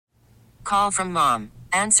Call from mom.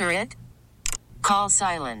 Answer it. Call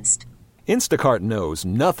silenced. Instacart knows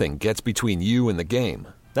nothing gets between you and the game.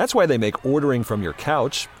 That's why they make ordering from your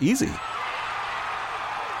couch easy.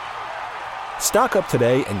 Stock up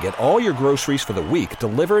today and get all your groceries for the week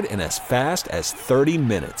delivered in as fast as 30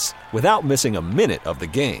 minutes without missing a minute of the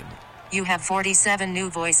game. You have 47 new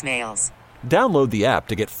voicemails. Download the app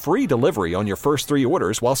to get free delivery on your first 3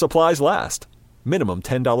 orders while supplies last. Minimum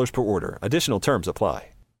 $10 per order. Additional terms apply.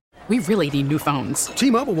 We really need new phones.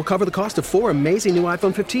 T-Mobile will cover the cost of 4 amazing new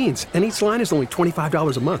iPhone 15s, and each line is only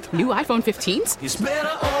 $25 a month. New iPhone 15s? It's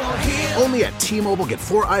better over here. Only at T-Mobile, get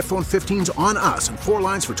 4 iPhone 15s on us and 4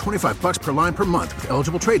 lines for $25 per line per month with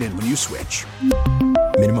eligible trade-in when you switch.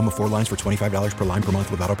 Minimum of 4 lines for $25 per line per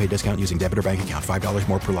month with autopay discount using debit or bank account. $5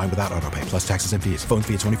 more per line without autopay, plus taxes and fees. Phone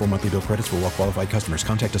fee at 24 monthly bill credits for well-qualified customers.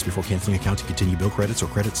 Contact us before canceling account to continue bill credits or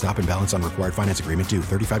credit stop and balance on required finance agreement due.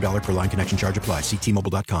 $35 per line connection charge applies. See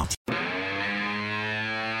T-Mobile.com.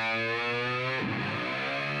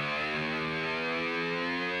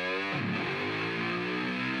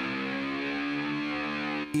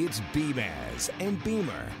 It's Beamaz and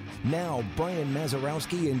Beamer. Now Brian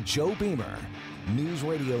Mazurowski and Joe Beamer. News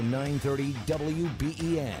Radio 930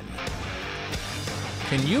 WBEN.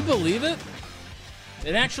 Can you believe it?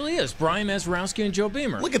 It actually is Brian Mazurowski and Joe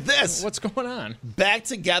Beamer. Look at this. What's going on? Back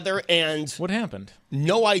together and... What happened?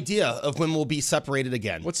 No idea of when we'll be separated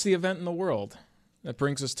again. What's the event in the world that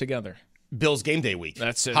brings us together? Bills game day week.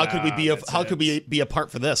 That's it. How could we be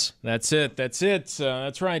apart for this? That's it. That's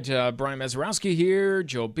right. Brian Mazurowski here,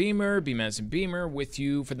 Joe Beamer, Beamaz and Beamer with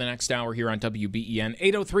you for the next hour here on WBEN.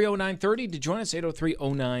 803-0930 to join us,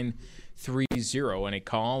 803-0930. Any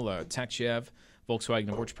call, text you have, Volkswagen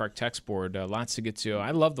of Orchard Park text board. Lots to get to.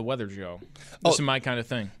 I love the weather, Joe. This is my kind of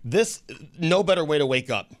thing. No better way to wake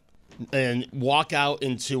up and walk out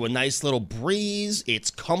into a nice little breeze. It's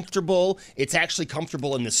comfortable. It's actually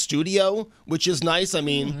comfortable in the studio, which is nice. I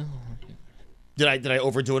mean, did I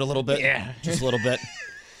overdo it a little bit? Yeah. Just a little bit.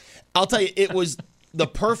 I'll tell you, it was the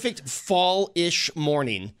perfect fall-ish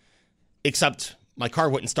morning, except my car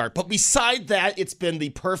wouldn't start. But beside that, it's been the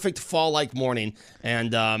perfect fall-like morning,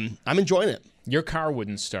 and I'm enjoying it. Your car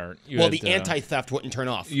wouldn't start. The anti-theft wouldn't turn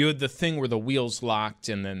off. You had the thing where the wheels locked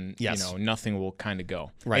and then, nothing will kind of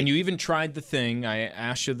go. Right. And you even tried the thing. I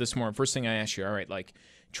asked you this morning. First thing I asked you, all right,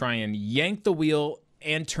 try and yank the wheel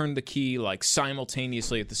and turn the key,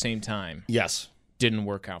 simultaneously at the same time. Yes. Didn't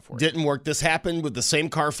work out for you. Didn't work. This happened with the same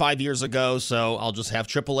car 5 years ago, so I'll just have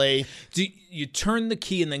AAA. Do you turn the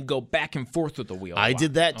key and then go back and forth with the wheel? I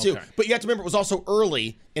did that, too. Okay. But you have to remember, it was also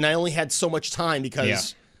early, and I only had so much time because... Yeah.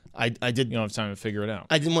 I did. You don't have time to figure it out.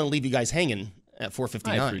 I didn't want to leave you guys hanging at 4:59.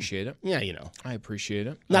 I appreciate it. Yeah, I appreciate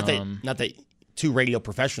it. Not that 2 radio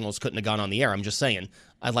professionals couldn't have gone on the air. I'm just saying,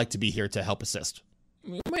 I'd like to be here to help assist.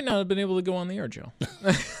 You might not have been able to go on the air, Joe,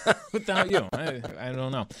 without you. I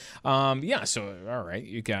don't know. So, all right,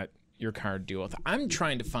 you got your car to deal with. I'm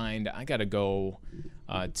trying to find, I got to go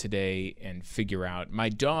today and figure out. My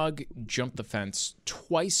dog jumped the fence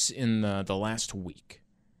twice in the last week.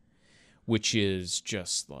 Which is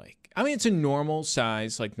just it's a normal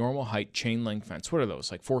size, normal height chain link fence. What are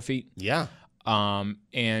those, 4 feet? Yeah.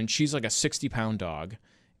 And she's a 60-pound dog,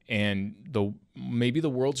 and maybe the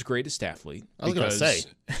world's greatest athlete. I was going to say,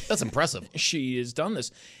 that's impressive. She has done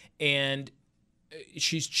this, and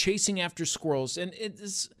she's chasing after squirrels, and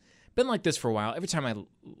it's been like this for a while. Every time I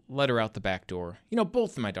let her out the back door,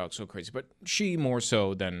 both of my dogs go crazy, but she more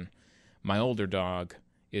so than my older dog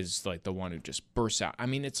is the one who just bursts out. I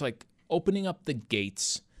mean, it's opening up the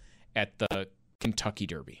gates at the Kentucky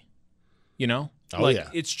Derby, yeah.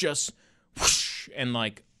 It's just whoosh, and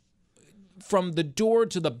from the door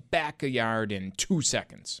to the back yard in 2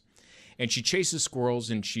 seconds. And she chases squirrels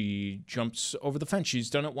and she jumps over the fence. She's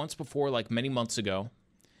done it once before, many months ago,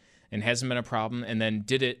 and hasn't been a problem. And then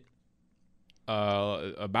did it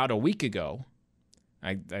about a week ago.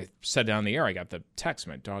 I said it on the air. I got the text.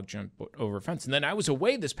 My dog jumped over a fence. And then I was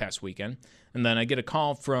away this past weekend. And then I get a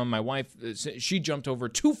call from my wife. She jumped over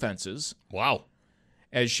 2 fences. Wow.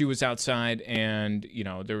 As she was outside. And,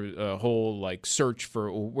 there was a whole, search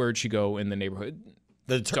for where'd she go in the neighborhood.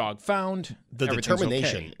 The dog found. The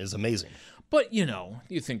determination is amazing. But, you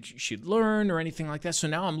think she'd learn or anything like that. So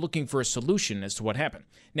now I'm looking for a solution as to what happened.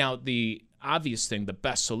 Now, the obvious thing, the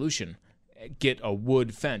best solution, get a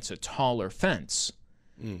wood fence, a taller fence.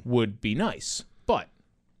 Would be nice, but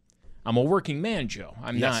I'm a working man, Joe.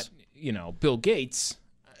 I'm not, Bill Gates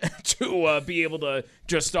to be able to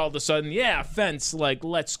just all of a sudden, fence,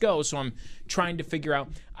 let's go. So I'm trying to figure out.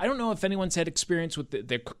 I don't know if anyone's had experience with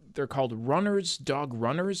they're called runners, dog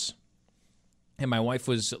runners. And my wife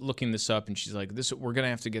was looking this up, and she's like, "We're gonna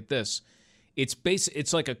have to get this."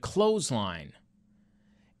 It's like a clothesline,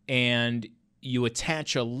 and you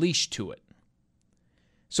attach a leash to it.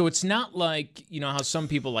 So it's not like, you know, how some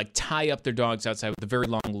people like tie up their dogs outside with a very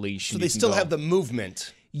long leash. So they still have the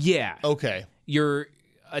movement. Yeah. Okay. You're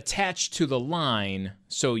attached to the line,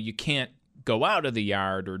 so you can't go out of the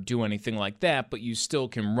yard or do anything like that, but you still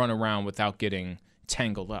can run around without getting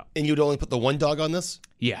tangled up. And you'd only put the one dog on this?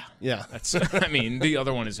 Yeah. Yeah. That's. I mean, the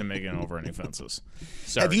other one isn't making over any fences.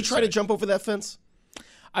 Sorry Have you tried say. to jump over that fence?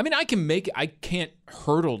 I mean, I can't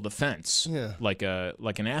hurdle the fence Yeah. like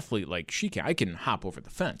an athlete like she can. I can hop over the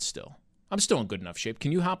fence still. I'm still in good enough shape.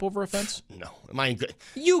 Can you hop over a fence? No. Am I in good?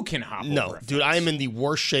 You can hop over a fence. Dude, I am in the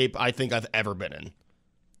worst shape I think I've ever been in.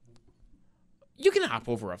 You can hop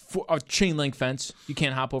over a chain link fence. You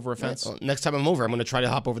can't hop over a fence. Well, next time I'm over, I'm going to try to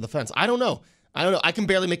hop over the fence. I don't know. I can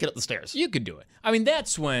barely make it up the stairs. You could do it. I mean,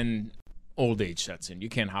 that's when old age sets in. You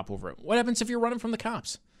can't hop over it. What happens if you're running from the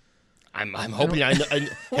cops? I'm hoping I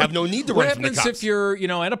have no need to run from the cops. What happens if you're, you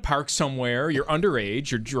know, at a park somewhere, you're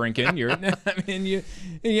underage, you're drinking, I mean, you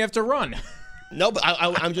have to run. No, but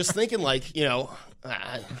I'm just thinking, like, you know,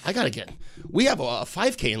 I got to get. We have a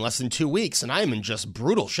 5K in less than 2 weeks, and I am in just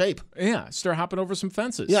brutal shape. Yeah, start hopping over some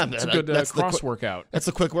fences. Yeah, it's a good cross workout. That's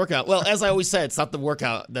a quick workout. Well, as I always say, it's not the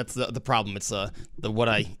workout that's the problem. It's the what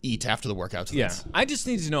I eat after the workout. Yeah, I just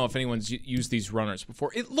need to know if anyone's used these runners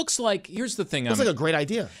before. It looks like, here's the thing. Looks like a great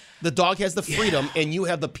idea. The dog has the freedom, and you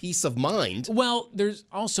have the peace of mind. Well, there's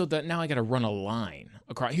also that now I got to run a line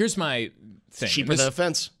across. Here's my thing. Cheaper than a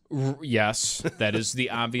fence. Yes, that is the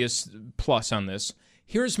obvious plus on this.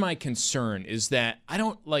 Here's my concern is that I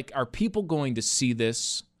don't like, are people going to see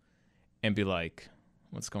this and be like,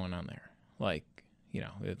 what's going on there? Like, you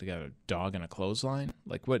know, they got a dog and a clothesline?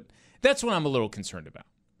 Like what? That's what I'm a little concerned about.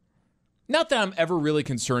 Not that I'm ever really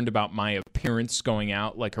concerned about my appearance going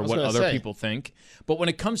out, like, or what other people think. But when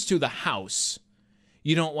it comes to the house,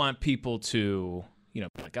 you don't want people to, you know,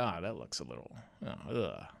 be like, that looks a little,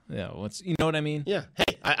 you know what I mean? Yeah.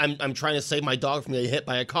 Hey, I'm trying to save my dog from getting hit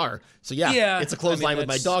by a car. So yeah, it's a clothesline with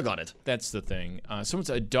my dog on it. That's the thing. Someone's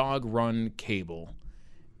a dog run cable.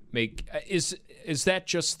 Is that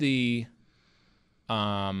just the,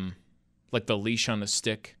 like the leash on the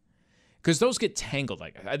stick? Because those get tangled.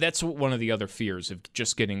 Like that's one of the other fears of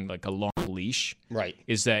just getting like a long leash. Right.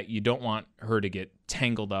 Is that you don't want her to get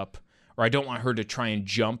tangled up, or I don't want her to try and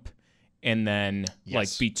jump and then like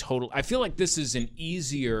be total. I feel like this is an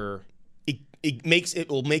easier. It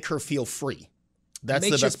will make her feel free. That's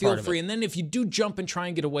the best part of it. Makes you feel free, and then if you do jump and try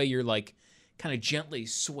and get away, you're like kind of gently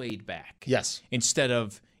swayed back. Yes. Instead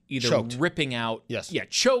of either choked. Ripping out. Yes. Yeah,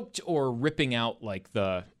 choked or ripping out like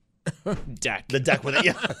the deck. The deck with it.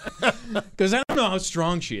 Yeah. Because I don't know how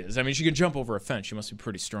strong she is. I mean, she can jump over a fence. She must be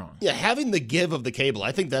pretty strong. Yeah, having the give of the cable,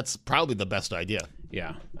 I think that's probably the best idea.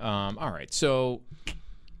 Yeah. All right. So.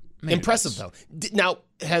 Impressive though. Now,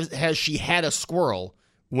 has she had a squirrel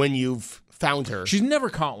when you've found her? She's never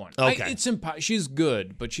caught one. Okay. She's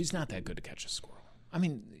good, but she's not that good to catch a squirrel. I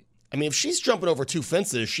mean, if she's jumping over two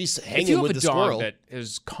fences, she's hanging with the squirrel. If you have a dog that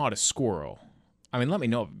has caught a squirrel, I mean, let me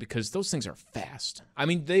know, because those things are fast. I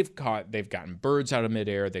mean, they've gotten birds out of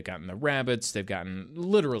midair, they've gotten the rabbits, they've gotten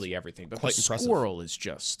literally everything. But quite the impressive. Squirrel is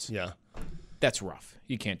just that's rough.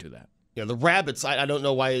 You can't do that. Yeah, the rabbits, I don't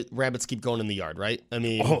know why rabbits keep going in the yard, right? I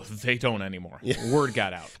mean... Oh, they don't anymore. Yeah. Word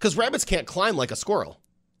got out. Because rabbits can't climb like a squirrel.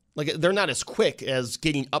 Like, they're not as quick as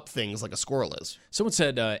getting up things like a squirrel is. Someone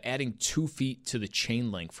said adding 2 feet to the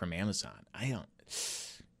chain link from Amazon.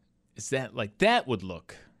 Is that, like, that would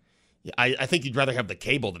look... Yeah, I think you'd rather have the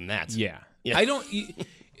cable than that. Yeah. I don't...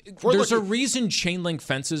 There's a reason chain link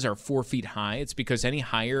fences are 4 feet high. It's because any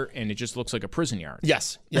higher and it just looks like a prison yard.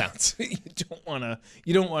 Yes. Yeah. You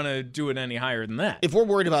don't want to do it any higher than that. If we're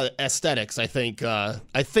worried about aesthetics, I think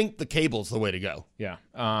the cable's the way to go. Yeah.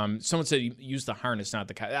 Someone said use the harness, not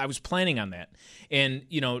the. I was planning on that, and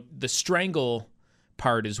the strangle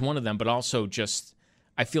part is one of them, but also just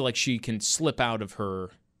I feel like she can slip out of her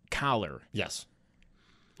collar. Yes.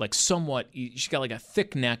 Like somewhat, she's got like a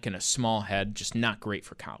thick neck and a small head, just not great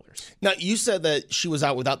for collars. Now, you said that she was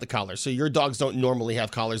out without the collar, so your dogs don't normally have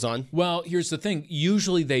collars on? Well, here's the thing.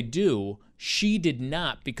 Usually they do. She did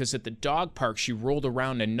not, because at the dog park, she rolled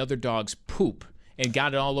around another dog's poop and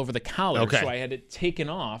got it all over the collar. Okay. So I had it taken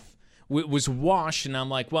off. It was washed, and I'm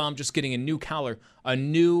like, well, I'm just getting a new collar. A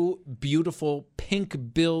new, beautiful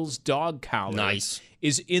Pink Bill's dog collar. Nice.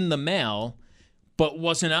 Is in the mail, but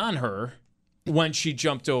wasn't on her when she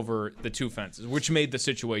jumped over the 2 fences, which made the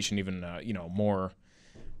situation even, more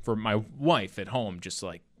for my wife at home, just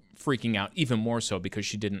like freaking out even more so because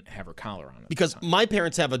she didn't have her collar on. Because my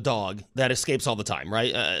parents have a dog that escapes all the time,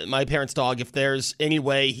 right? My parents' dog, if there's any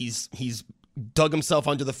way he's dug himself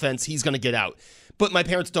under the fence. He's going to get out. But my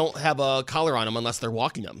parents don't have a collar on him unless they're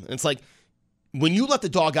walking him. And it's like, when you let the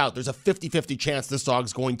dog out, there's a 50-50 chance this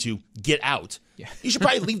dog's going to get out. Yeah. You should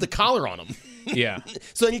probably leave the collar on him. Yeah.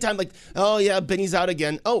 So anytime like, oh, yeah, Benny's out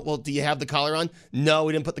again. Oh, well, do you have the collar on? No,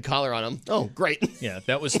 we didn't put the collar on him. Oh, great. Yeah,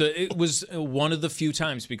 it was one of the few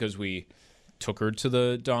times because we took her to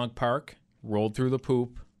the dog park, rolled through the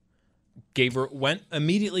poop, went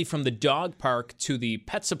immediately from the dog park to the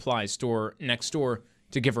pet supply store next door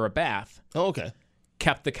to give her a bath. Oh, okay.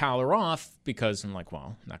 Kept the collar off because I'm like,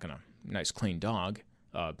 well, not going to, nice clean dog,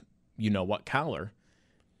 you know what collar.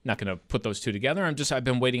 Not going to put those two together. I've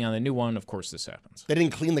been waiting on the new one. Of course, this happens. They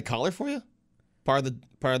didn't clean the collar for you? Part of the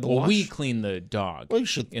Well, wash? we clean the dog. Well, you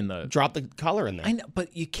should drop the collar in there. I know,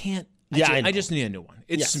 but you can't. I I just need a new one.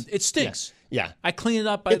 It stinks. Yeah. I clean it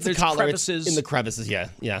up. It's there's the collar. crevices. It's in the crevices, yeah.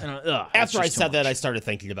 After I said that, I started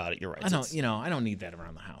thinking about it. You're right. I don't need that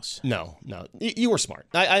around the house. No. You were smart.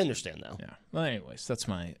 I understand now. Yeah. Well, anyways, that's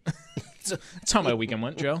my... That's how my weekend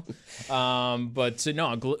went, Joe. But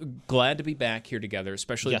no, glad to be back here together,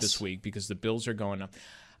 especially this week because the Bills are going up.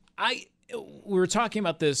 We were talking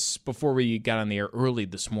about this before we got on the air early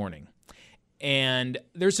this morning, and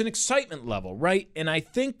there's an excitement level, right? And I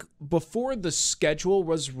think before the schedule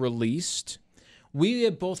was released, we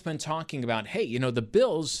had both been talking about, hey, the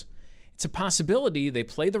Bills, it's a possibility they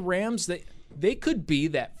play the Rams. They could be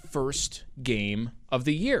that first game of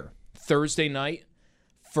the year, Thursday night.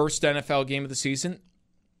 First NFL game of the season,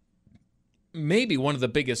 maybe one of the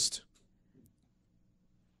biggest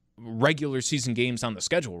regular season games on the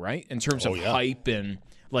schedule, right? In terms of hype and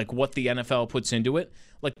like what the NFL puts into it.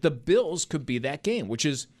 Like the Bills could be that game, which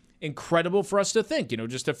is incredible for us to think,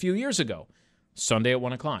 just a few years ago. Sunday at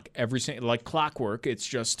 1 o'clock, like clockwork. It's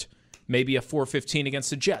just maybe a 4:15 against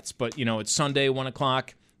the Jets, but it's Sunday, 1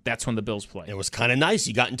 o'clock. That's when the Bills play. It was kind of nice.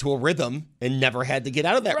 You got into a rhythm and never had to get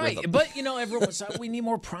out of that rhythm. Right, but, everyone was like, we need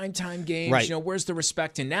more primetime games. Right. Where's the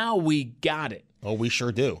respect? And now we got it. Oh, we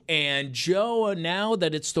sure do. And, Joe, now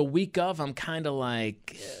that it's the week of, I'm kind of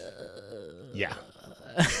like... Yeah.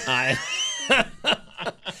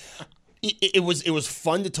 It was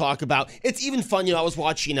fun to talk about. It's even fun, I was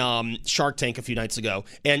watching Shark Tank a few nights ago,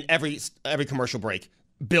 and every commercial break,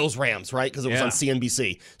 Bills-Rams, right? Because it was on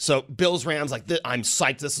CNBC. So Bills-Rams, I'm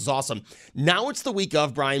psyched. This is awesome. Now it's the week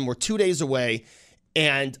of, Brian. We're 2 days away,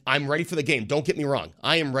 and I'm ready for the game. Don't get me wrong.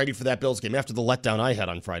 I am ready for that Bills game. After the letdown I had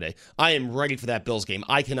on Friday, I am ready for that Bills game.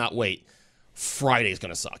 I cannot wait. Friday is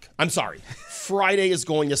going to suck. I'm sorry. Friday is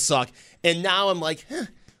going to suck. And now I'm like,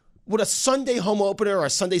 would a Sunday home opener or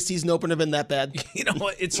a Sunday season opener have been that bad?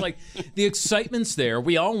 It's like the excitement's there.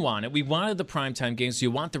 We all want it. We wanted the primetime games.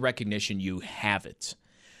 You want the recognition. You have it.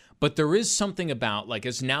 But there is something about,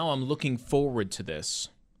 as now I'm looking forward to this,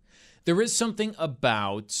 there is something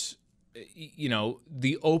about,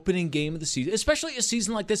 the opening game of the season, especially a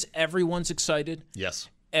season like this, everyone's excited. Yes.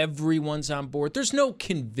 Everyone's on board. There's no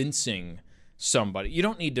convincing somebody. You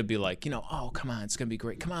don't need to be like, oh, come on, it's going to be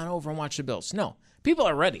great. Come on over and watch the Bills. No, people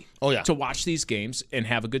are ready to watch these games and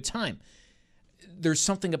have a good time. There's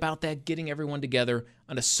something about that, getting everyone together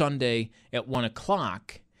on a Sunday at 1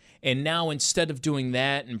 o'clock. And now instead of doing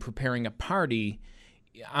that and preparing a party,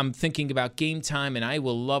 I'm thinking about game time, and I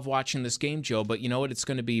will love watching this game, Joe. But you know what? It's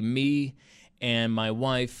going to be me and my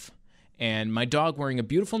wife and my dog wearing a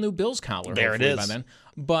beautiful new Bills collar. There it is. By then.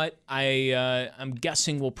 But I'm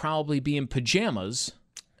guessing we'll probably be in pajamas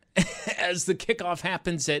as the kickoff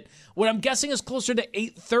happens at what I'm guessing is closer to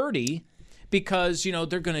 8:30. Because,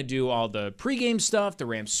 they're going to do all the pregame stuff, the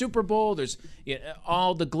Rams Super Bowl. There's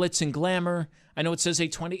all the glitz and glamour. I know it says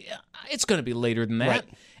 8:20. It's going to be later than that. Right.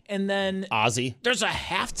 And then Ozzy. There's a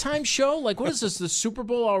halftime show. What is this, the Super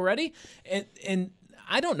Bowl already? And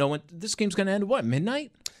I don't know when this game's going to end. What,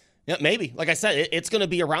 midnight? Yeah, maybe. Like I said, it's going to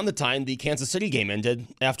be around the time the Kansas City game ended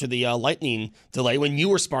after the lightning delay when you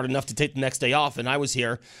were smart enough to take the next day off and I was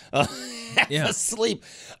here asleep.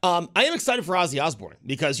 I am excited for Ozzy Osbourne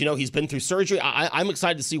because, he's been through surgery. I'm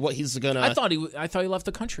excited to see what he's going to... I thought he left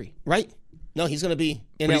the country. Right. No, he's going to be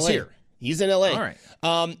in But LA. he's here. He's in LA. All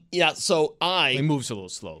right. So He moves a little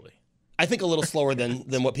slowly. I think a little slower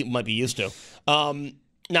than what people might be used to.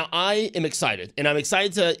 Now, I am excited, and I'm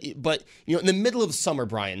excited but, in the middle of summer,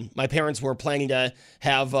 Brian, my parents were planning to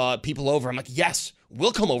have people over. I'm like, yes,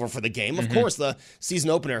 we'll come over for the game. Of course, the season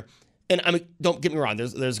opener. And don't get me wrong,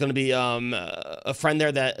 there's going to be a friend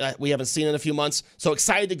there that we haven't seen in a few months. So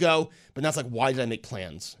excited to go, but now it's like, why did I make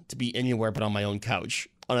plans to be anywhere but on my own couch?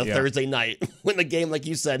 on a Thursday night when the game, like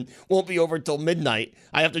you said, won't be over till midnight.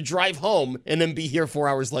 I have to drive home and then be here 4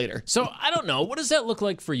 hours later. So I don't know. What does that look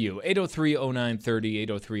like for you? 803-0930,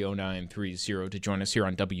 803-0930 to join us here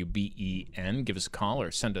on WBEN. Give us a call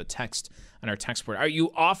or send a text on our text board. Are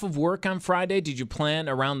you off of work on Friday? Did you plan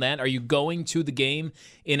around that? Are you going to the game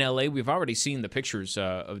in L.A.? We've already seen the pictures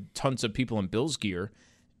of tons of people in Bills gear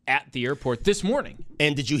at the airport this morning.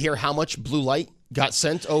 And did you hear how much blue light got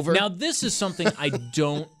sent over? Now, this is something I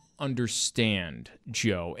don't understand,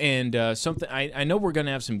 Joe. And something I know we're going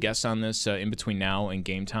to have some guests on this in between now and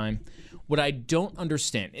game time. What I don't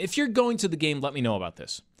understand, if you're going to the game, let me know about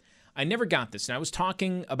this. I never got this. And I was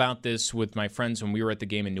talking about this with my friends when we were at the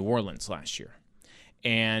game in New Orleans last year.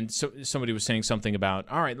 And so somebody was saying something about,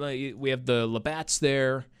 all right, we have the Labatt's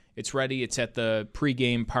there. It's ready. It's at the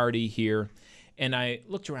pregame party here. And I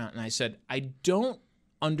looked around and I said, I don't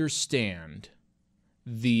understand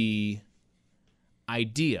the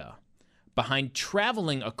idea behind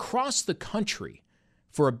traveling across the country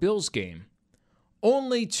for a Bills game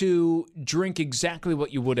only to drink exactly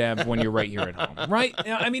what you would have when you're right here at home, right?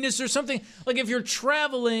 I mean, is there something, like if you're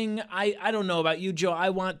traveling, I don't know about you, Joe,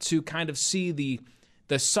 I want to kind of see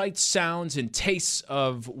the sights, sounds, and tastes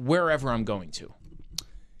of wherever I'm going to.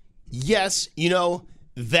 Yes,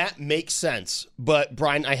 that makes sense. But,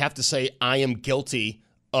 Brian, I have to say I am guilty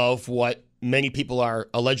of what many people are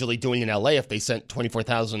allegedly doing in L.A. if they sent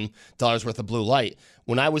 $24,000 worth of blue light.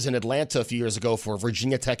 When I was in Atlanta a few years ago for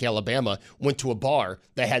Virginia Tech, Alabama, went to a bar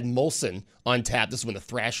that had Molson on tap. This is when the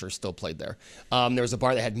Thrashers still played there. There was a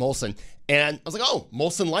bar that had Molson. And I was like, oh,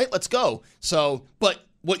 Molson Light, let's go. So, but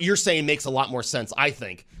what you're saying makes a lot more sense, I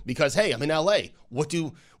think, because, hey, I'm in L.A. What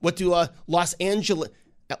do Los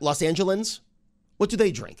Angelans, what do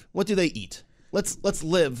they drink? What do they eat? Let's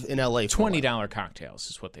live in L.A. $20 cocktails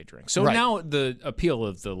is what they drink. So now the appeal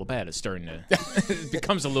of the Labatt is starting to it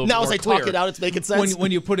becomes a little bit more clear. Now as I talk it out, it's making sense.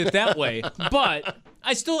 When you put it that way. But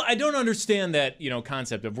I don't understand that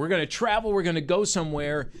concept of we're going to travel, we're going to go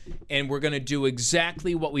somewhere, and we're going to do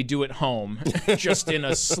exactly what we do at home, just in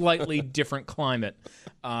a slightly different climate.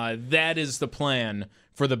 That is the plan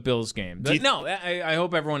for the Bills game. I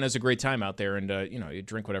hope everyone has a great time out there and you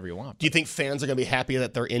drink whatever you want. Do you think fans are going to be happy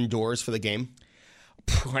that they're indoors for the game?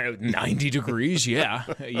 90 degrees, yeah.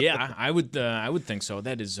 I would think so.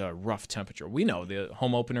 That is a rough temperature. We know the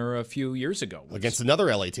home opener a few years ago against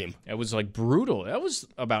another LA team. It was like brutal. That was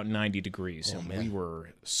about 90 degrees, and we were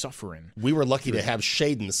suffering. We were lucky to have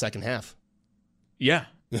shade in the second half. Yeah,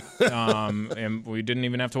 and we didn't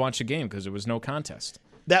even have to watch the game because there was no contest.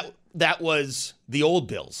 That was the old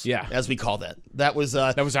Bills, as we call that. That was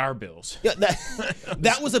our Bills. Yeah,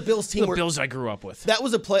 that was a Bills team. The Bills I grew up with. That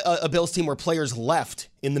was a Bills team where players left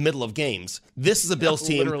in the middle of games. This is a Bills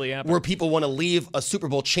team where people want to leave a Super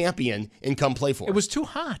Bowl champion and come play for. It was too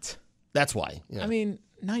hot. That's why. Yeah. I mean,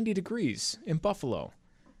 90 degrees in Buffalo.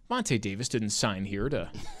 Monte Davis didn't sign here to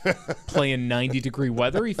play in 90-degree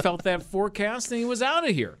weather. He felt that forecast and he was out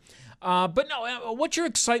of here. But no, what's your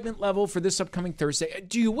excitement level for this upcoming Thursday?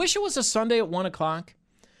 Do you wish it was a Sunday at 1 o'clock?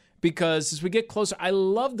 Because as we get closer, I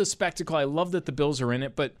love the spectacle. I love that the Bills are in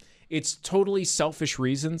it, but it's totally selfish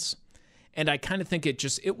reasons. And I kind of think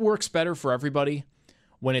it works better for everybody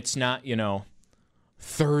when it's not,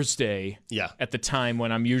 Thursday at the time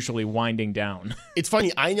when I'm usually winding down. It's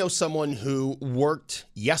funny. I know someone who worked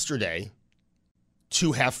yesterday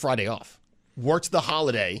to have Friday off. Worked the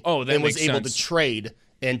holiday and was able to trade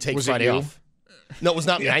and take Friday off. No, it was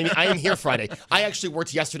not me. I am here Friday. I actually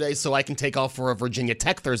worked yesterday so I can take off for a Virginia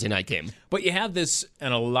Tech Thursday night game. But you have this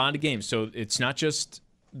in a lot of games. So it's not just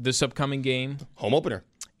this upcoming game. Home opener.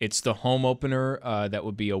 It's the home opener. That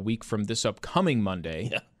would be a week from this upcoming Monday.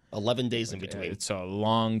 Yeah, 11 days in between. It's a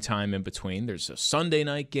long time in between. There's a Sunday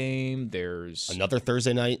night game. There's another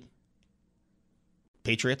Thursday night.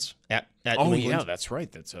 Patriots at New England. Yeah, that's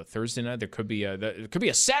right. That's a Thursday night. There could be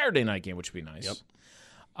a Saturday night game, which would be nice. Yep.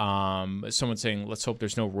 Someone's saying, let's hope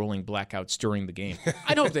there's no rolling blackouts during the game.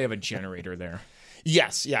 I hope they have a generator there.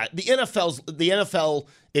 Yes, yeah. The NFL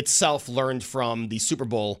itself learned from the Super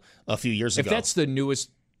Bowl a few years ago. If that's the newest,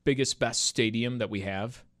 biggest, best stadium that we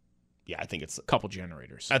have, yeah, I think it's a couple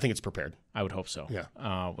generators. I think it's prepared. I would hope so. Yeah.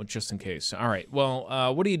 Well, just in case. All right.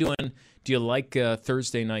 Well, what are you doing? Do you like a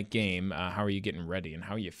Thursday night game? How are you getting ready, and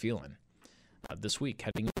how are you feeling this week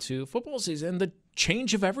heading into football season? The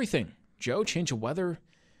change of everything, Joe. Change of weather.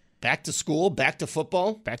 Back to school, back to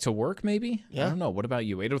football. Back to work, maybe? Yeah. I don't know. What about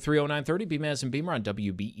you? 803-0930, BMAS and Beamer on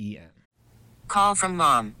WBEN. Call from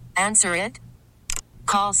mom. Answer it.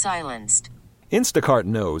 Call silenced. Instacart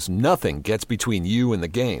knows nothing gets between you and the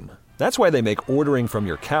game. That's why they make ordering from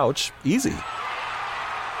your couch easy.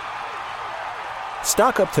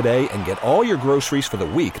 Stock up today and get all your groceries for the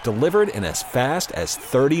week delivered in as fast as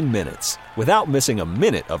 30 minutes without missing a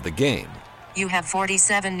minute of the game. You have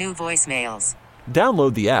 47 new voicemails.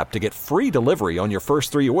 Download the app to get free delivery on your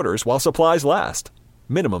first 3 orders while supplies last.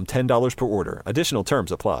 Minimum $10 per order. Additional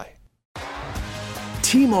terms apply.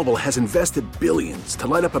 T-Mobile has invested billions to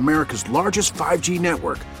light up America's largest 5G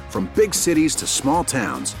network, from big cities to small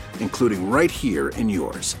towns, including right here in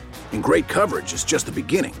yours. And great coverage is just the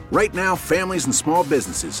beginning. Right now, families and small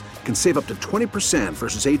businesses can save up to 20%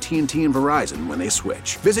 versus AT&T and Verizon when they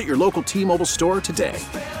switch. Visit your local T-Mobile store today.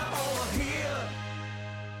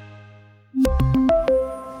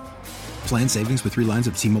 Plan savings with 3 lines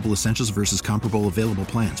of T-Mobile Essentials versus comparable available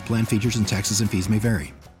plans. Plan features and taxes and fees may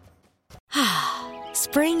vary.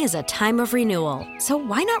 Spring is a time of renewal, so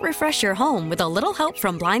why not refresh your home with a little help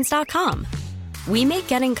from Blinds.com? We make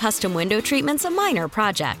getting custom window treatments a minor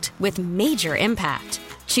project with major impact.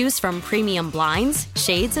 Choose from premium blinds,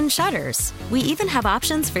 shades, and shutters. We even have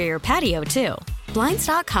options for your patio, too.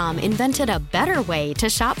 Blinds.com invented a better way to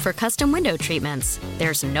shop for custom window treatments.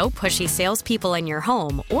 There's no pushy salespeople in your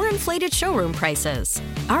home or inflated showroom prices.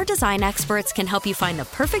 Our design experts can help you find the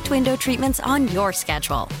perfect window treatments on your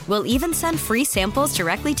schedule. We'll even send free samples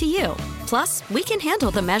directly to you. Plus, we can handle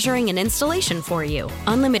the measuring and installation for you.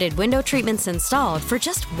 Unlimited window treatments installed for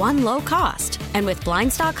just one low cost. And with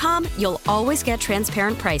Blinds.com, you'll always get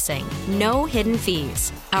transparent pricing. No hidden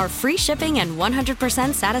fees. Our free shipping and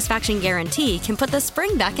 100% satisfaction guarantee can put the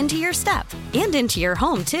spring back into your step and into your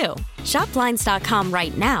home, too. Shop Blinds.com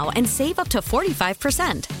right now and save up to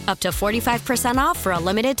 45%. Up to 45% off for a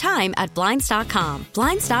limited time at Blinds.com.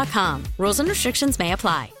 Blinds.com. Rules and restrictions may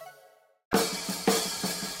apply.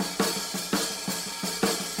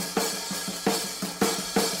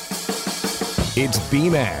 It's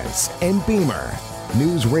Beamaz and Beamer.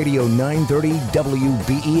 News Radio 930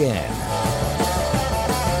 WBEN.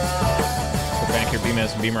 Back here,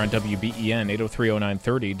 Beamaz and Beamer on WBEN,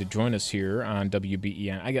 803-0930 to join us here on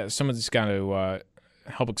WBEN. I got someone's got to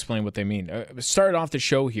help explain what they mean. Started off the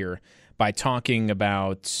show here by talking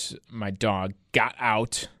about my dog got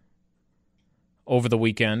out over the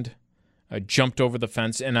weekend, jumped over the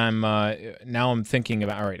fence, and I'm thinking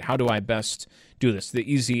about, all right, how do I best do this?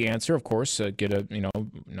 The easy answer, of course, get a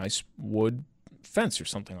nice wood fence or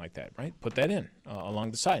something like that, right? Put that in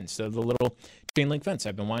along the side instead of the little chain link fence.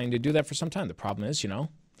 I've been wanting to do that for some time. The problem is,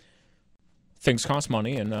 things cost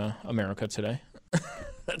money in America today.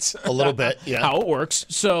 That's a little bit, yeah. How it works.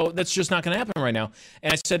 So that's just not going to happen right now.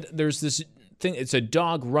 And I said, there's this thing. It's a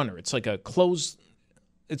dog runner. It's like a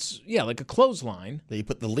like a clothesline. That you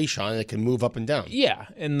put the leash on and it can move up and down. Yeah,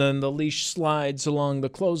 and then the leash slides along the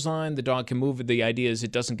clothesline. The dog can move it. The idea is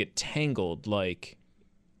it doesn't get tangled like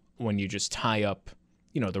when you just tie up,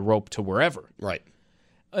 the rope to wherever. Right.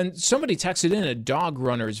 And somebody texted in, a dog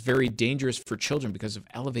runner is very dangerous for children because of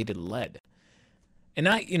elevated lead. And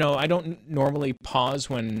I don't normally pause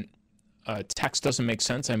when a text doesn't make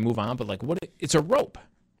sense. I move on, but what? It's a rope,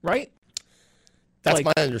 right? That's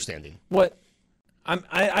my understanding. What?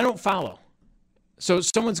 I don't follow. So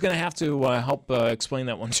someone's going to have to help explain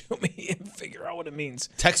that one to me and figure out what it means.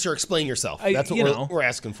 Text or explain yourself. That's what we're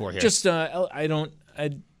asking for here. Just I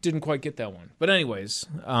didn't quite get that one. But anyways,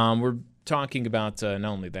 we're talking about not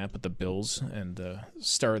only that, but the Bills and the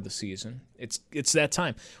start of the season. It's that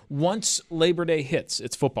time. Once Labor Day hits,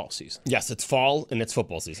 it's football season. Yes, it's fall and it's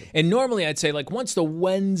football season. And normally I'd say once the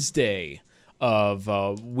Wednesday of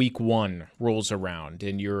week 1 rolls around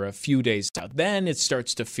and you're a few days out, then it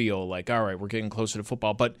starts to feel like, all right, we're getting closer to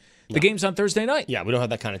football. But the game's on Thursday night. Yeah, we don't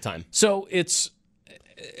have that kind of time. So it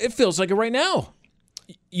feels like it right now.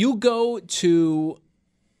 You go to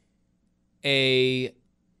a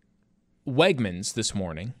Wegmans this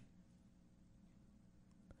morning,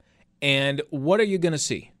 and what are you going to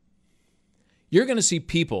see? You're going to see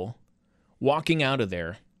people walking out of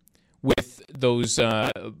there with those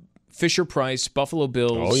Fisher-Price, Buffalo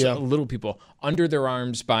Bills, little people under their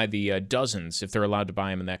arms by the dozens, if they're allowed to buy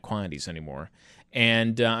them in that quantities anymore.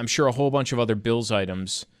 And I'm sure a whole bunch of other Bills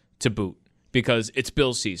items to boot because it's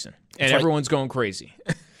Bills season, and everyone's going crazy.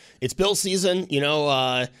 It's Bills season.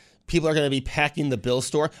 People are going to be packing the Bills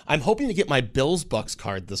store. I'm hoping to get my Bills Bucks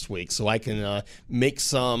card this week so I can make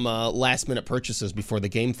some last-minute purchases before the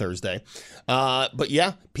game Thursday. But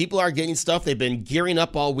yeah, people are getting stuff. They've been gearing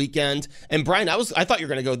up all weekend. And Brian, I thought you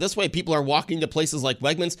were going to go this way. People are walking to places like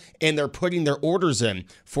Wegmans, and they're putting their orders in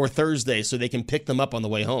for Thursday so they can pick them up on the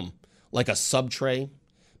way home, like a sub tray.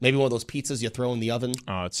 Maybe one of those pizzas you throw in the oven.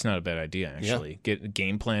 Oh, it's not a bad idea, actually. Yeah. Get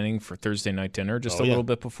game planning for Thursday night dinner just a little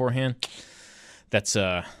bit beforehand. That's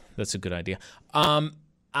a good idea.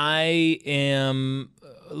 I am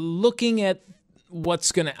looking at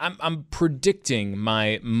what's gonna. I'm predicting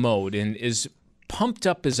my mode, and as pumped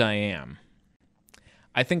up as I am,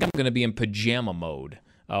 I think I'm gonna be in pajama mode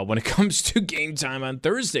when it comes to game time on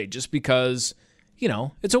Thursday, just because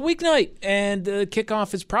it's a weeknight, and the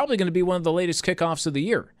kickoff is probably going to be one of the latest kickoffs of the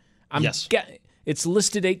year. Yes. It's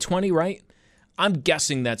listed 8:20, right? I'm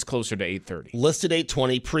guessing that's closer to 8:30. Listed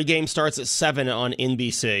 8:20. Pregame starts at 7 on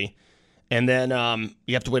NBC. And then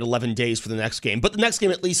you have to wait 11 days for the next game. But the next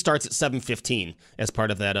game at least starts at 7:15 as part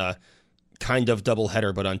of that kind of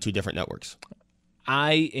doubleheader, but on 2 different networks.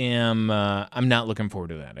 I'm not looking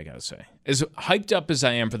forward to that, I got to say. As hyped up as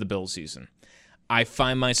I am for the Bills season, I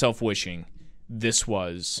find myself wishing this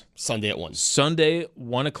was Sunday at 1. Sunday,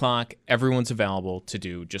 1 o'clock, everyone's available to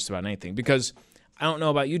do just about anything. Because I don't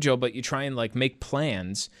know about you, Joe, but you try and make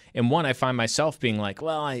plans. And I find myself being like,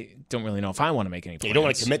 well, I don't really know if I want to make any plans. You don't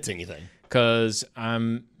want to commit to anything. Because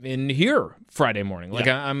I'm in here Friday morning.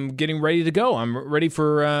 I'm getting ready to go. I'm ready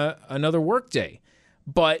for another work day.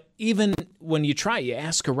 But even when you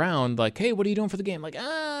ask around, hey, what are you doing for the game?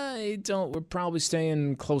 We're probably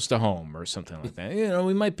staying close to home or something like that.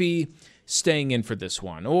 We might be staying in for this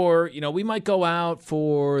one. Or, we might go out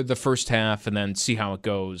for the first half and then see how it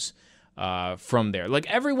goes from there.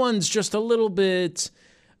 Everyone's just a little bit,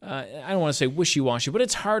 I don't want to say wishy-washy, but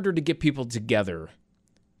it's harder to get people together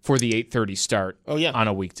for the 8:30 start on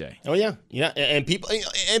a weekday. Oh yeah, and people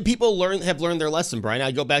have learned their lesson, Brian.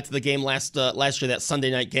 I go back to the game last year, that Sunday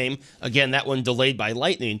night game. Again, that one delayed by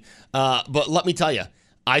lightning. But let me tell you,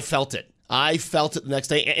 I felt it. The next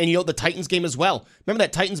day, and the Titans game as well. Remember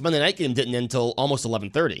that Titans Monday night game didn't end until almost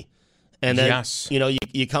 11:30. And then, yes.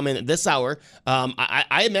 You come in at this hour.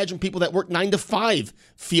 I imagine people that work 9 to 5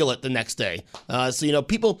 feel it the next day. So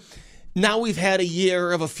people. Now we've had a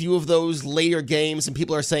year of a few of those later games, and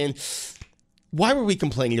people are saying, why were we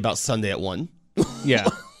complaining about Sunday at 1? Yeah.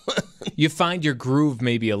 You find your groove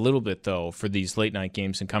maybe a little bit, though, for these late-night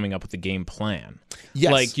games and coming up with a game plan.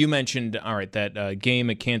 Yes. Like you mentioned, all right, that game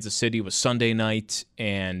at Kansas City was Sunday night,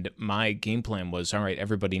 and my game plan was, all right,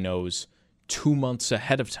 everybody knows 2 months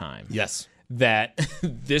ahead of time. Yes. That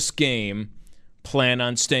this game, plan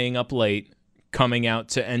on staying up late, coming out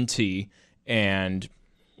to NT, and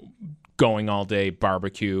going all day,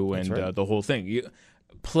 barbecue, and right. The whole thing.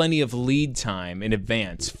 Plenty of lead time in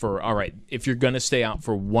advance for, all right, if you're going to stay out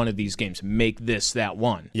for one of these games, make this that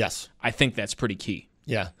one. Yes. I think that's pretty key.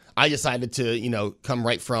 Yeah. I decided to, come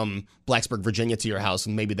right from Blacksburg, Virginia to your house,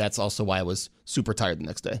 and maybe that's also why I was super tired the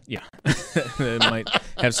next day. Yeah. It might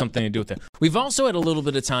have something to do with that. We've also had a little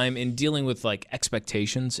bit of time in dealing with,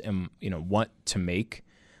 expectations and, what to make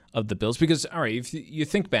of the Bills. Because, all right, if you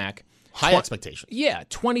think back, high expectations. Yeah,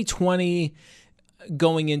 2020,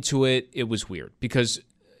 going into it, it was weird because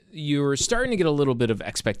you were starting to get a little bit of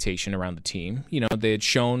expectation around the team. They had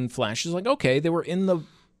shown flashes okay, they were in the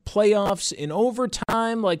playoffs in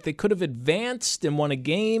overtime, they could have advanced and won a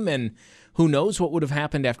game, and who knows what would have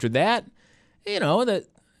happened after that. That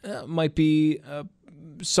might be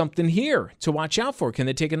something here to watch out for. Can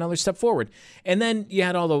they take another step forward? And then you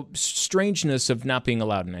had all the strangeness of not being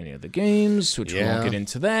allowed in any of the games, which we won't get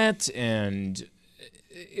into that, and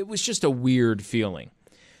it was just a weird feeling.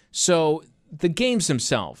 So the games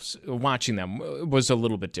themselves, watching them, was a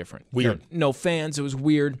little bit different. Weird. No fans, it was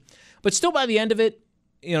weird. But still, by the end of it,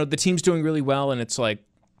 the team's doing really well, and it's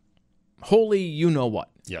holy you-know-what.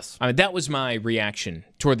 Yes. I mean, that was my reaction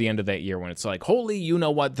toward the end of that year when it's holy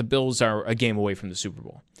you-know-what, the Bills are a game away from the Super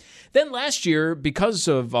Bowl. Then last year, because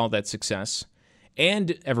of all that success,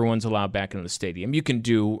 and everyone's allowed back into the stadium, you can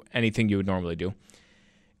do anything you would normally do.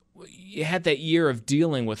 You had that year of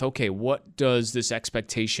dealing with, okay, what does this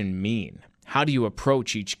expectation mean? How do you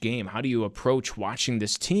approach each game? How do you approach watching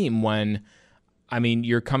this team when,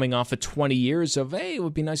 you're coming off of 20 years of, hey, it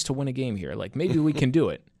would be nice to win a game here. Maybe we can do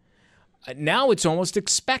it. Now it's almost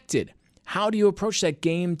expected. How do you approach that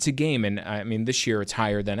game to game? And this year it's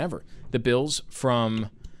higher than ever. The Bills, from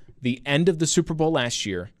the end of the Super Bowl last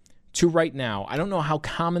year to right now, I don't know how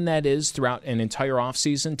common that is throughout an entire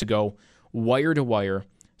offseason to go wire to wire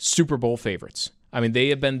Super Bowl favorites. They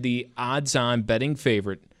have been the odds-on betting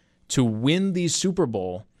favorite to win the Super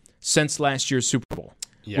Bowl since last year's Super Bowl,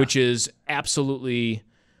 which is absolutely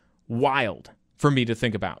wild for me to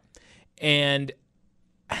think about. And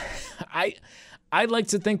I'd like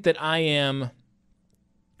to think that I am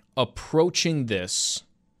approaching this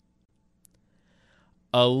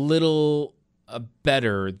a little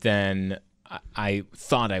better than I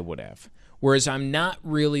thought I would have. Whereas I'm not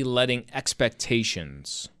really letting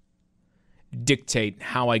expectations dictate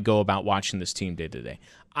how I go about watching this team day to day.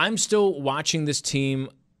 I'm still watching this team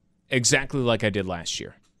exactly like I did last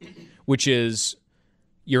year, which is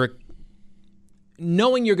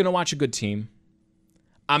knowing you're going to watch a good team,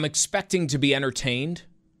 I'm expecting to be entertained.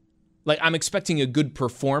 Like, I'm expecting a good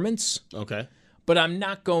performance. Okay. But I'm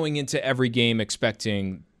not going into every game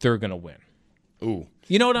expecting they're going to win. Ooh.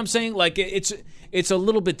 You know what I'm saying? Like, it's a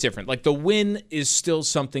little bit different. Like, the win is still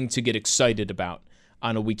something to get excited about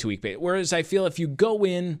on a week-to-week basis. Whereas I feel if you go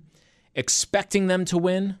in expecting them to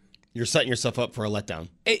win, you're setting yourself up for a letdown.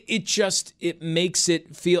 It makes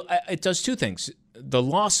it feel, it does two things. The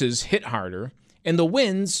losses hit harder, and the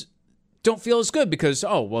wins don't feel as good because,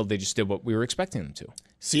 they just did what we were expecting them to.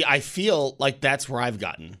 See, I feel like that's where I've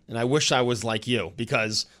gotten, and I wish I was like you,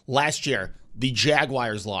 because last year, the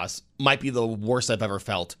Jaguars loss might be the worst I've ever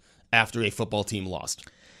felt after a football team lost.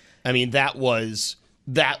 I mean, that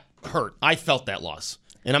hurt. I felt that loss,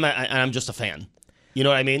 and I'm just a fan. You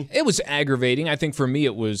know what I mean? It was aggravating. I think for me,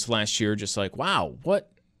 it was last year just like, wow,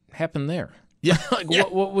 what happened there? Yeah.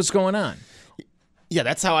 What was going on? Yeah,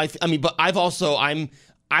 that's how I mean, but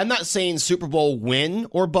I'm not saying Super Bowl win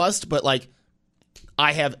or bust, but like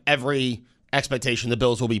I have every expectation the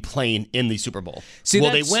Bills will be playing in the Super Bowl.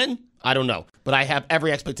 Will they win? I don't know. But I have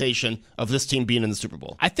every expectation of this team being in the Super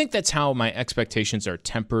Bowl. I think that's how my expectations are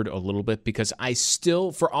tempered a little bit because I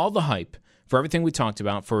still, for all the hype, for everything we talked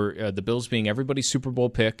about, for the Bills being everybody's Super Bowl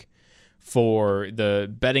pick, for the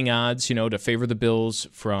betting odds, to favor the Bills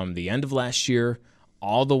from the end of last year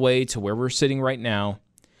all the way to where we're sitting right now,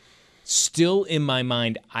 still in my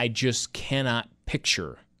mind, I just cannot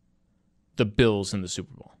picture the Bills in the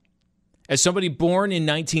Super Bowl. As somebody born in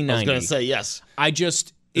 1990, I was going to say yes.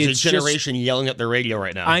 There's a generation yelling at the radio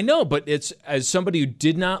right now. I know, but it's as somebody who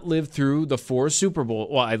did not live through the 4 Super Bowl.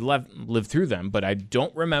 Well, I lived through them, but I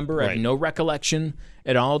don't remember. Right. I have no recollection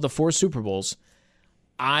at all of the 4 Super Bowls.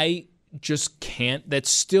 I just can't. That's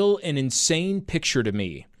still an insane picture to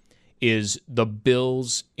me. Is the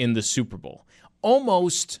Bills in the Super Bowl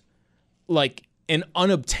almost like an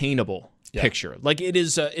unobtainable picture? Like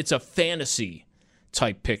it's a fantasy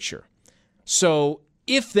type picture. So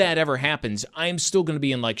if that ever happens, I'm still going to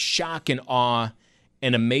be in like shock and awe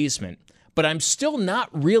and amazement. But I'm still not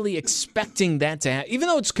really expecting that to happen, even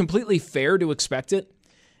though it's completely fair to expect it.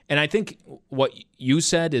 And I think what you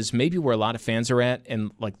said is maybe where a lot of fans are at and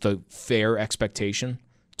like the fair expectation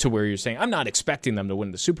to where you're saying, I'm not expecting them to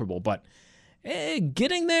win the Super Bowl, but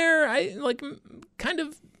getting there, I like kind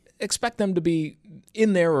of expect them to be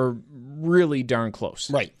in there or really darn close.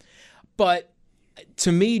 Right. But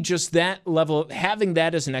to me, just that level, having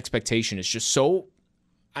that as an expectation is just so,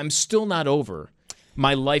 I'm still not over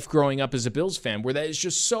my life growing up as a Bills fan, where that is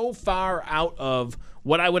just so far out of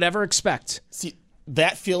what I would ever expect. See,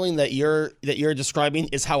 that feeling that you're describing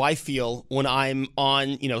is how I feel when I'm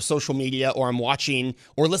on, social media or I'm watching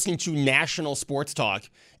or listening to national sports talk.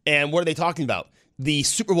 And what are they talking about? The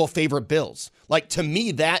Super Bowl favorite Bills. Like, to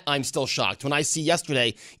me, that I'm still shocked. When I see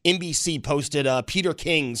yesterday, NBC posted Peter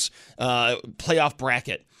King's playoff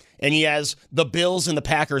bracket. And he has the Bills and the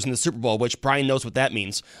Packers in the Super Bowl, which Brian knows what that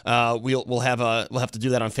means. We'll have to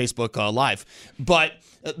do that on Facebook Live. But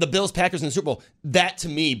the Bills, Packers in the Super Bowl, that to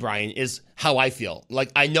me, Brian, is how I feel.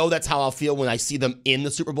 Like, I know that's how I'll feel when I see them in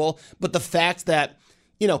the Super Bowl. But the fact that,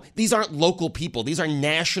 these aren't local people. These are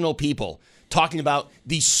national people talking about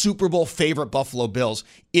the Super Bowl favorite Buffalo Bills.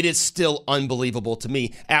 It is still unbelievable to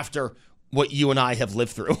me after what you and I have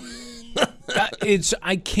lived through.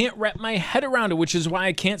 I can't wrap my head around it, which is why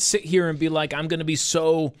I can't sit here and be like, I'm going to be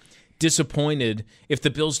so disappointed if the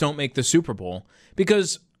Bills don't make the Super Bowl.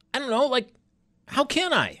 Because, I don't know, like, how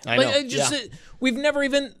can I? I know. We've never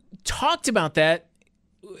even talked about that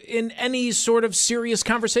in any sort of serious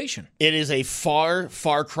conversation. It is a far,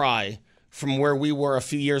 far cry from where we were a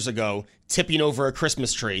few years ago, tipping over a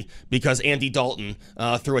Christmas tree because Andy Dalton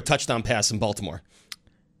threw a touchdown pass in Baltimore.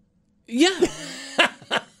 Yeah.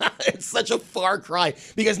 It's such a far cry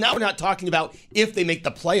because now we're not talking about if they make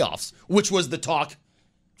the playoffs, which was the talk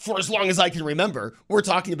for as long as I can remember. We're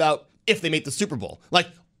talking about if they make the Super Bowl, like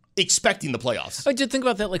expecting the playoffs. I did think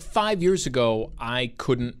about that like 5 years ago. I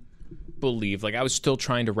couldn't believe, like I was still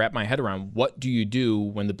trying to wrap my head around what do you do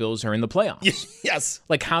when the Bills are in the playoffs? Yes.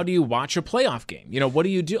 Like how do you watch a playoff game? What do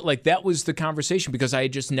you do? Like that was the conversation because I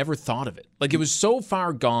had just never thought of it. Like it was so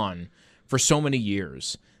far gone for so many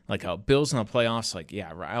years. Like how Bills in the playoffs, like,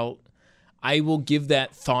 yeah, I will give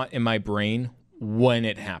that thought in my brain when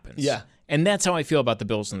it happens. Yeah. And that's how I feel about the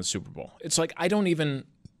Bills in the Super Bowl. It's like I can't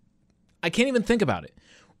even think about it.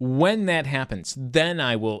 When that happens, then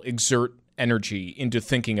I will exert energy into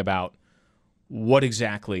thinking about what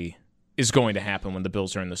exactly is going to happen when the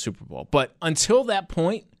Bills are in the Super Bowl. But until that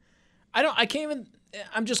point,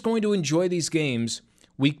 I'm just going to enjoy these games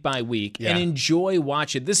week by week and enjoy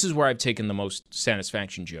watching. This is where I've taken the most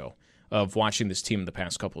satisfaction, Joe, of watching this team in the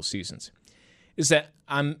past couple of seasons is that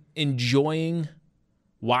I'm enjoying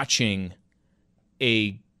watching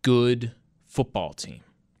a good football team.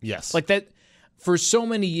 Yes. Like that, for so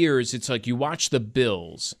many years, it's like you watch the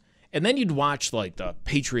Bills, and then you'd watch like the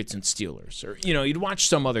Patriots and Steelers, or you'd watch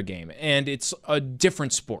some other game, and it's a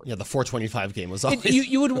different sport. Yeah, the 425 game was always.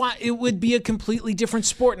 You would watch. It would be a completely different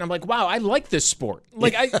sport, and I'm like, wow, I like this sport.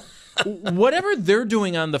 Like whatever they're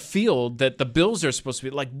doing on the field that the Bills are supposed to be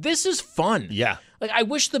like, this is fun. Yeah. Like I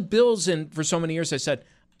wish the Bills, and for so many years I said,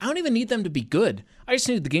 I don't even need them to be good. I just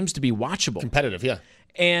need the games to be watchable, competitive. Yeah.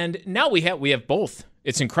 And now we have both.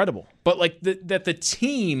 It's incredible. But like that the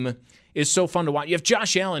team is so fun to watch. You have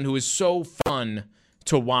Josh Allen, who is so fun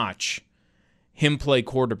to watch him play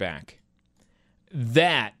quarterback.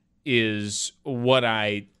 That is what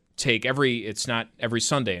I take it's not every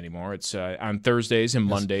Sunday anymore. It's on Thursdays and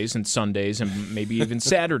Mondays and Sundays and maybe even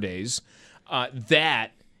Saturdays.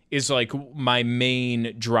 That is like my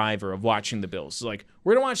main driver of watching the Bills. It's like,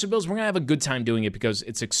 we're going to watch the Bills. We're going to have a good time doing it because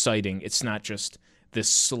it's exciting. It's not just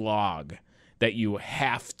this slog that you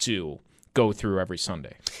have to go through every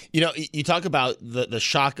Sunday. You talk about the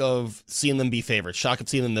shock of seeing them be favorites, shock of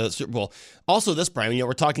seeing them in the Super Bowl. Also this, Brian,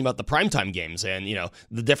 we're talking about the primetime games and,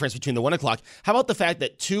 the difference between the 1 o'clock. How about the fact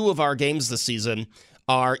that 2 of our games this season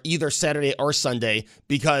are either Saturday or Sunday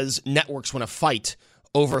because networks want to fight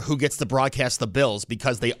over who gets to broadcast the Bills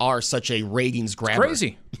because they are such a ratings grabber.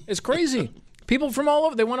 It's crazy. People from all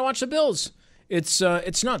over, they want to watch the Bills. It's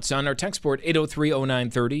nuts. On our text board,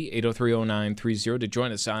 803-0930, 803-0930, to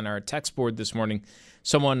join us on our text board this morning.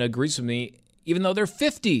 Someone agrees with me, even though they're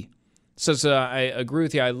 50. Says, I agree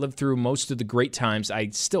with you. I lived through most of the great times. I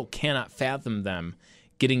still cannot fathom them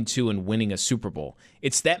getting to and winning a Super Bowl.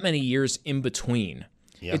 It's that many years in between.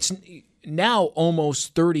 Yep. It's now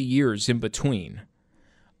almost 30 years in between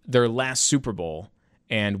their last Super Bowl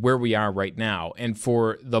and where we are right now. And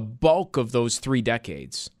for the bulk of those 3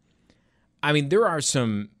 decades, I mean, there are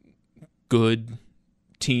some good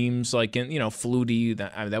teams like Flutie.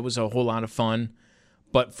 That was a whole lot of fun.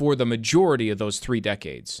 But for the majority of those 3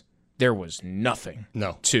 decades, there was nothing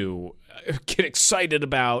to get excited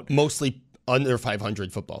about. Mostly under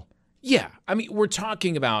 500 football. Yeah. I mean, we're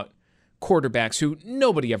talking about quarterbacks who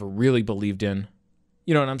nobody ever really believed in.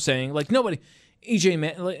 You know what I'm saying? Like nobody.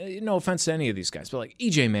 No offense to any of these guys, but like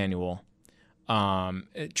E.J. Manuel,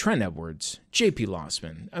 Trent Edwards, J.P.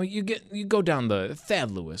 Lossman. I mean, you go down the Thad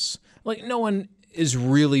Lewis. Like no one is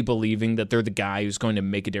really believing that they're the guy who's going to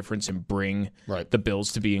make a difference and bring the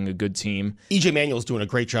Bills to being a good team. E.J. Manuel's doing a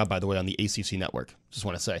great job, by the way, on the ACC network. Just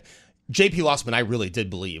want to say, J.P. Lossman, I really did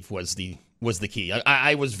believe was the key.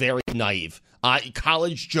 I was very naive.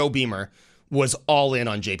 College Joe Beamer was all in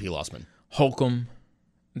on J.P. Lossman. Holcomb.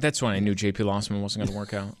 That's when I knew J.P. Lossman wasn't going to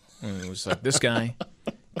work out. It was like, this guy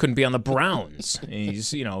couldn't be on the Browns.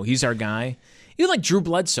 He's our guy. He like Drew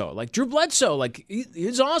Bledsoe.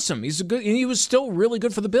 He's awesome. He was still really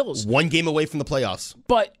good for the Bills. 1 game away from the playoffs.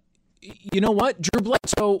 But you know what? Drew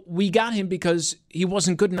Bledsoe, we got him because he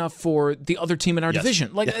wasn't good enough for the other team in our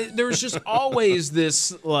division. There was just always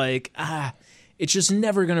this it's just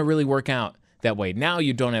never going to really work out that way. Now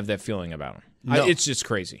you don't have that feeling about him. No. It's just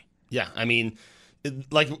crazy. Yeah, I mean,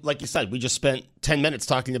 like you said, we just spent 10 minutes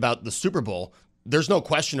talking about the Super Bowl. There's no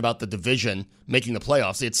question about the division making the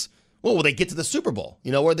playoffs. It's, will they get to the Super Bowl?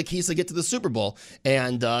 What are the keys to get to the Super Bowl?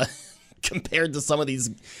 And compared to some of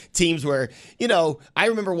these teams where, I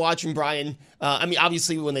remember watching, Brian,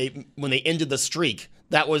 obviously when they ended the streak,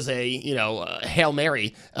 that was a Hail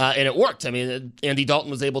Mary, and it worked. I mean, Andy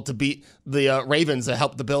Dalton was able to beat the Ravens to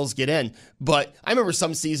help the Bills get in. But I remember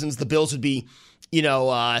some seasons the Bills would be,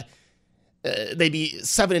 they'd be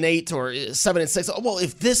 7-8 or 7-6. Well,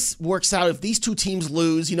 if this works out, if these 2 teams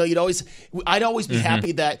lose, I'd always be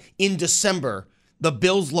happy that in December the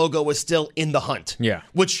Bills logo was still in the hunt. Yeah,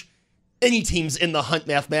 which any team's in the hunt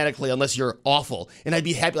mathematically unless you're awful. And I'd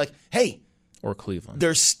be happy like, hey, or Cleveland.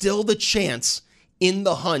 There's still the chance in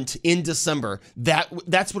the hunt in December.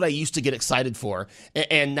 That's what I used to get excited for,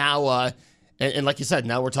 and now, and like you said,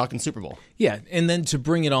 now we're talking Super Bowl. Yeah, and then to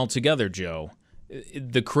bring it all together, Joe.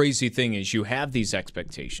 The crazy thing is you have these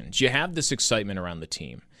expectations. You have this excitement around the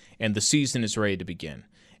team, and the season is ready to begin.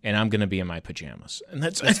 And I'm going to be in my pajamas, and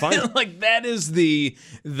that's fine. That is the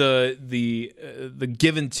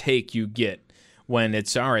give and take you get when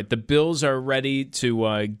it's all right. The Bills are ready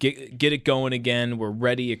to get it going again. We're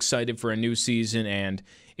ready, excited for a new season, and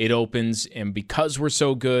it opens. And because we're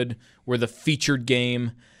so good, we're the featured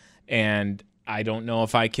game. And I don't know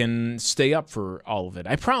if I can stay up for all of it.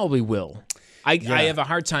 I probably will. I have a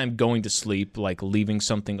hard time going to sleep, like leaving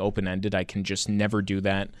something open-ended. I can just never do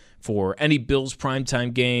that for any Bills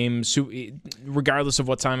primetime game, regardless of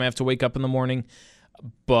what time I have to wake up in the morning.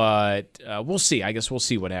 But we'll see. I guess we'll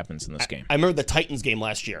see what happens in this game. I remember the Titans game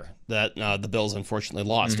last year that the Bills unfortunately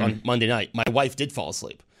lost on Monday night. My wife did fall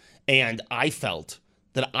asleep, and I felt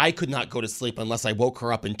that I could not go to sleep unless I woke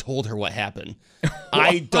her up and told her what happened.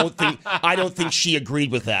 I don't think she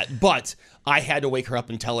agreed with that, but I had to wake her up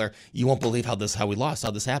and tell her, "You won't believe how we lost,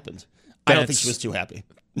 how this happened." I don't think she was too happy.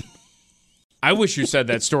 I wish you said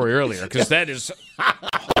that story earlier, because that is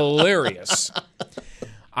hilarious.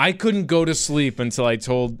 I couldn't go to sleep until I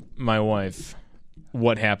told my wife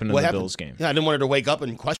what happened in the Bills game. Yeah, I didn't want her to wake up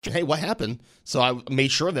and question, hey, what happened? So I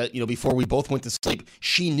made sure that, before we both went to sleep,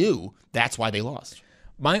 she knew that's why they lost.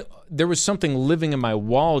 There was something living in my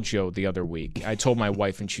wall, Joe, the other week. I told my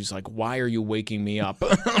wife, and she's like, "Why are you waking me up?"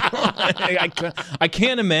 I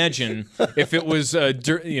can't imagine if it was,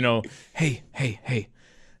 hey,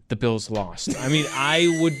 the Bills lost. I mean,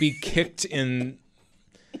 I would be kicked in.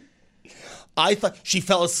 I thought she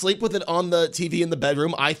fell asleep with it on the TV in the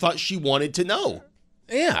bedroom. I thought she wanted to know.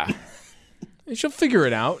 Yeah. She'll figure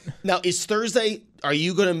it out. Now, is Thursday, are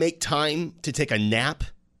you going to make time to take a nap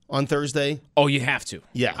on Thursday? Oh, you have to.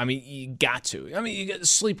 Yeah. I mean, you got to. I mean,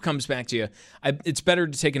 sleep comes back to you. It's better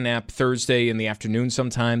to take a nap Thursday in the afternoon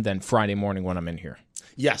sometime than Friday morning when I'm in here.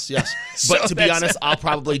 Yes. But to be honest, I'll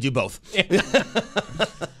probably do both.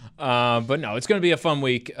 But no, it's going to be a fun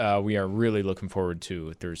week. We are really looking forward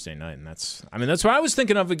to Thursday night, and that's what I was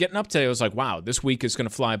thinking of getting up today. I was like, wow, this week is going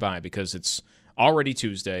to fly by because it's already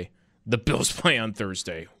Tuesday. The Bills play on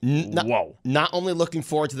Thursday. Whoa. Not only looking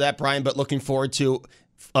forward to that, Brian, but looking forward to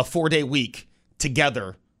a 4-day week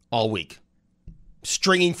together all week.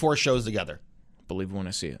 Stringing 4 shows together. Believe it when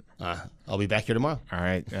I see it. I'll be back here tomorrow. All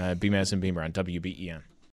right. Beamaz and Beamer on WBEN.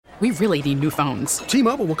 We really need new phones.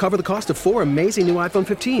 T-Mobile will cover the cost of 4 amazing new iPhone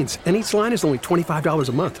 15s, and each line is only $25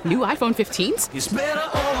 a month. New iPhone 15s? It's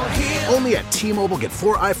better over here. Only at T-Mobile, get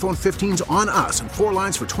 4 iPhone 15s on us and 4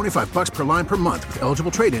 lines for $25 per line per month with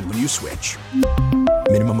eligible trade-in when you switch.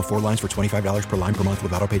 Minimum of 4 lines for $25 per line per month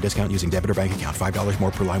with autopay discount using debit or bank account. $5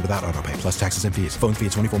 more per line without autopay, plus taxes and fees. Phone fee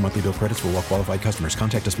at 24 monthly bill credits for well-qualified customers.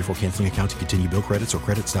 Contact us before canceling account to continue bill credits or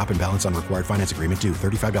credit stop and balance on required finance agreement due.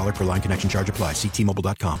 $35 per line connection charge applies. See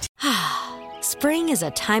T-Mobile.com. Spring is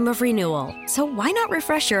a time of renewal, so why not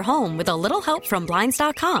refresh your home with a little help from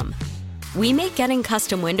Blinds.com? We make getting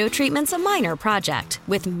custom window treatments a minor project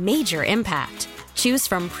with major impact. Choose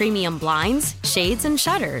from premium blinds, shades, and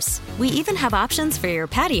shutters. We even have options for your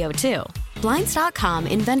patio, too. Blinds.com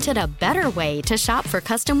invented a better way to shop for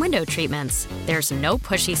custom window treatments. There's no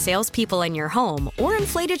pushy salespeople in your home or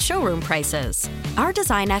inflated showroom prices. Our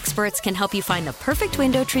design experts can help you find the perfect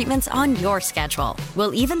window treatments on your schedule.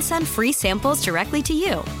 We'll even send free samples directly to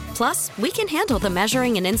you. Plus, we can handle the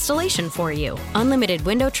measuring and installation for you. Unlimited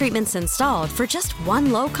window treatments installed for just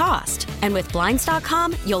one low cost. And with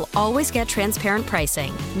Blinds.com, you'll always get transparent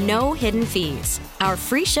pricing. No hidden fees. Our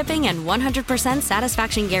free shipping and 100%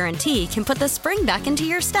 satisfaction guarantee can put the spring back into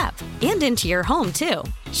your step and into your home, too.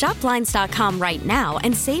 Shop Blinds.com right now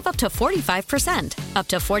and save up to 45%. Up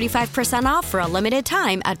to 45% off for a limited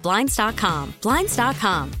time at Blinds.com.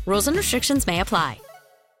 Blinds.com. Rules and restrictions may apply.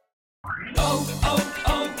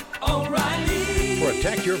 O'Reilly.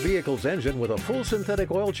 Protect your vehicle's engine with a full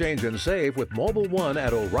synthetic oil change and save with Mobil 1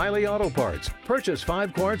 at O'Reilly Auto Parts. Purchase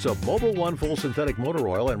 5 quarts of Mobil 1 full synthetic motor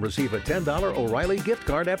oil and receive a $10 O'Reilly gift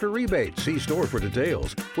card after rebate. See store for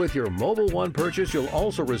details. With your Mobil 1 purchase, you'll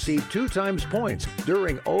also receive 2 times points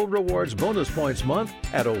during O Rewards Bonus Points Month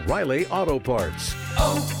at O'Reilly Auto Parts.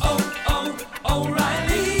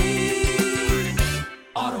 O'Reilly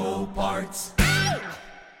Auto Parts.